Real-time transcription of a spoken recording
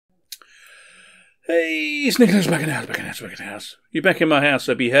Hey, sneekylinux back in the house, back in the house. You're back in my house,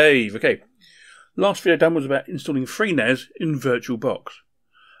 so behave. Okay. Last video done was about installing FreeNas in VirtualBox.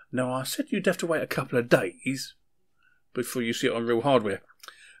 Now, I said you'd have to wait a couple of days before you see it on real hardware.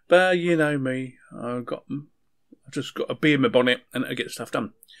 But you know me, I've just got a bee in my bonnet and I get stuff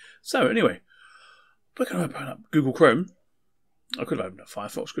done. So anyway, we're going to open up Google Chrome. I could open up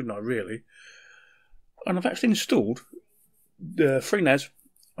Firefox, couldn't I, really? And I've actually installed the FreeNas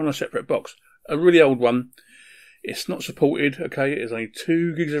on a separate box. A really old one. It's not supported, okay? It's only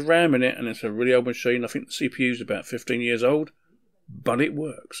 2 gigs of RAM in it, and it's a really old machine. I think the CPU is about 15 years old, but it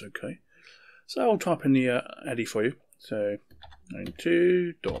works, okay? So I'll type in the ADDI for you. So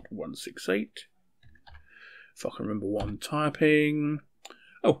 92.168. If I can remember what I'm typing.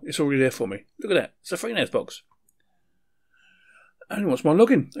 Oh, it's already there for me. Look at that. It's a FreeNas box. And what's my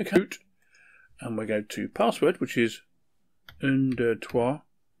login? Okay. And we go to password, which is $.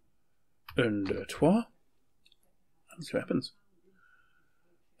 And see what happens.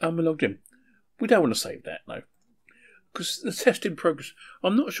 And we're logged in. We don't want to save that, no. Because the test in progress.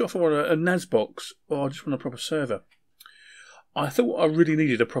 I'm not sure if I want a NAS box or I just want a proper server. I thought I really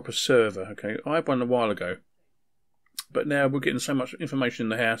needed a proper server, okay. I had one a while ago. But now we're getting so much information in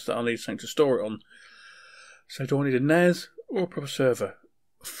the house that I need something to store it on. So do I need a NAS or a proper server?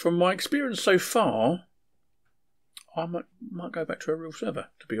 From my experience so far, I might go back to a real server,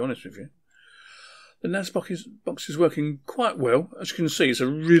 to be honest with you. The NAS box is working quite well. As you can see, it's a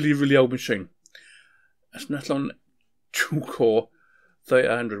really, really old machine. It's an Athlon dual core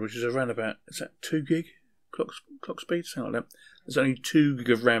 3800, which is around about, is that 2 gig clock speed? Something like that. There's only 2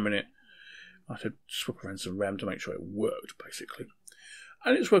 gig of RAM in it. I had to swap around some RAM to make sure it worked, basically.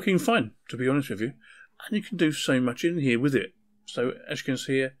 And it's working fine, to be honest with you. And you can do so much in here with it. So, as you can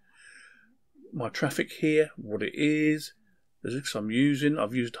see here, my traffic here, what it is, the disks I'm using.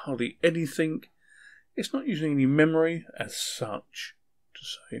 I've used hardly anything. It's not using any memory as such, to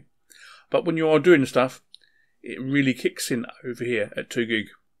say. But when you are doing stuff, it really kicks in over here at 2 gig.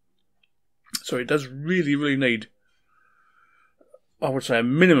 So it does really, really need, I would say, a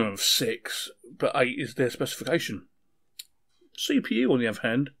minimum of 6, but 8 is their specification. CPU, on the other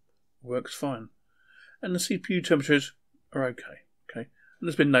hand, works fine. And the CPU temperatures are okay. And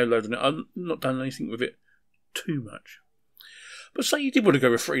there's been no load on it. I've not done anything with it too much. But say you did want to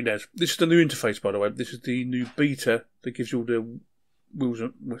go with FreeNas. This is the new interface, by the way. This is the new beta that gives you all the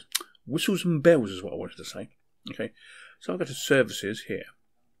whistles and bells, is what I wanted to say. Okay, so I'll go to services here.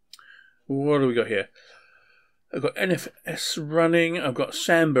 What do we got here? I've got NFS running. I've got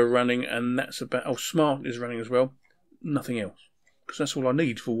Samba running, and that's about. Oh, Smart is running as well. Nothing else, because that's all I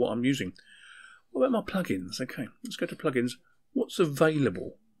need for what I'm using. What about my plugins? Okay, let's go to plugins. What's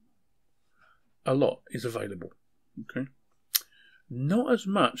available? A lot is available. Okay. Not as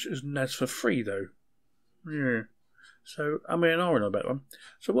much as NAS for free, though. Yeah. So, I mean, I know about one.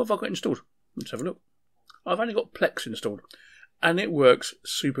 So, what have I got installed? Let's have a look. I've only got Plex installed. And it works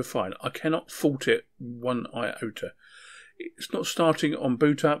super fine. I cannot fault it one iota. It's not starting on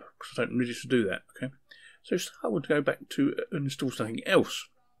boot up, because I don't need it to do that. Okay. So, I would go back to install something else.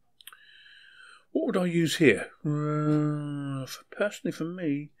 What would I use here? Personally, for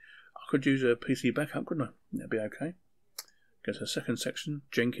me, I could use a PC backup, couldn't I? That'd be okay. Go to the second section.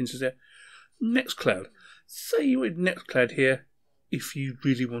 Jenkins is there. Nextcloud. Say you had Nextcloud here if you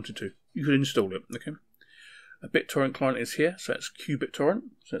really wanted to. You could install it. Okay. A BitTorrent client is here, so that's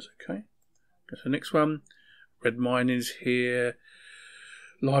QBitTorrent. So that's okay. Go to the next one. Redmine is here.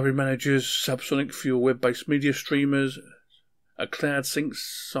 Library managers, Subsonic for your web-based media streamers. A Cloud Sync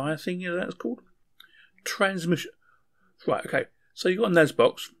SIA thing, is that it's called? Transmission. Right, okay. So you've got a NAS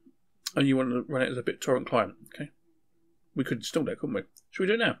box and you want to run it as a BitTorrent client. Okay. We could install that, couldn't we? Should we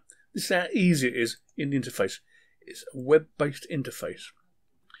do it now? This is how easy it is in the interface. It's a web-based interface.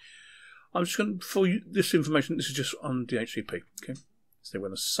 I'm just going to, for you, this information, this is just on DHCP. Okay. So we're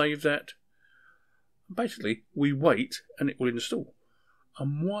going to save that. Basically, we wait and it will install.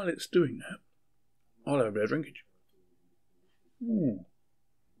 And while it's doing that, I'll have a bit of drinkage.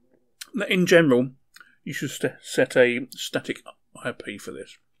 Now, in general, you should set a static IP for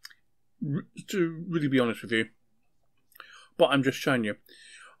this. To really be honest with you. But I'm just showing you.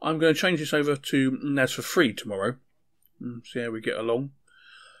 I'm going to change this over to NAS for free tomorrow. And see how we get along.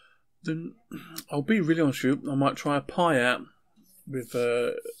 Then I'll be really honest with you. I might try a Pi out with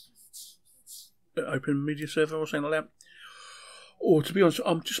an Open Media Server or something like that. Or to be honest,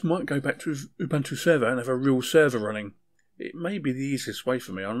 I just might go back to Ubuntu server and have a real server running. It may be the easiest way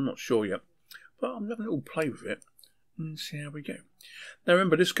for me. I'm not sure yet. But I'm having a little play with it and see how we go. Now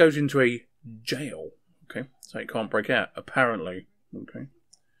remember, this goes into a jail. Okay, so it can't break out, apparently.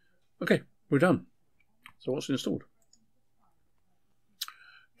 Okay, we're done. So what's installed?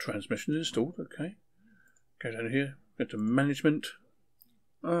 Transmissions installed, okay. Go down here, go to management.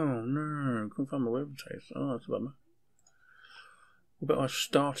 Oh no, can't find my web page. Oh, that's a bummer. But I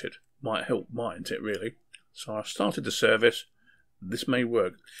started. Might help, mightn't it really? So I started the service. This may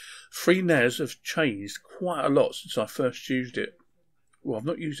work. FreeNas have changed quite a lot since I first used it. Well, I've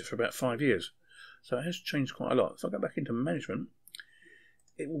not used it for about 5 years. So it has changed quite a lot. If I go back into management,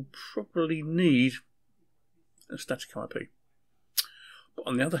 it will probably need a static IP. But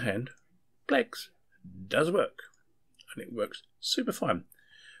on the other hand, Plex does work. And it works super fine.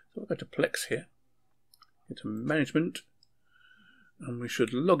 So I'll go to Plex here, into management, and we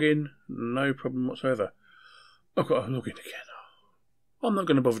should log in, no problem whatsoever. I've got to log in again. I'm not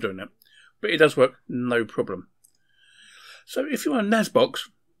going to bother doing that. But it does work, no problem. So if you want a NAS box,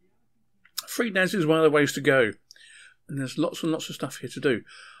 FreeNas is one of the ways to go. And there's lots and lots of stuff here to do.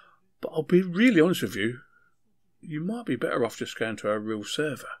 But I'll be really honest with you, you might be better off just going to a real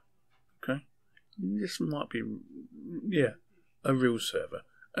server. Okay? This might be, yeah, a real server.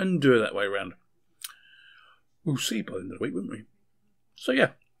 And do it that way around. We'll see by the end of the week, won't we? So yeah,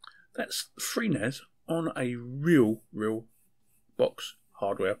 that's FreeNas on a real box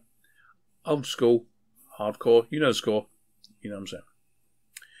hardware. Old school, hardcore, you know the score, you know what I'm saying.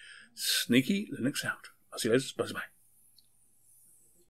 Sneaky Linux out. I'll see you later. Bye bye.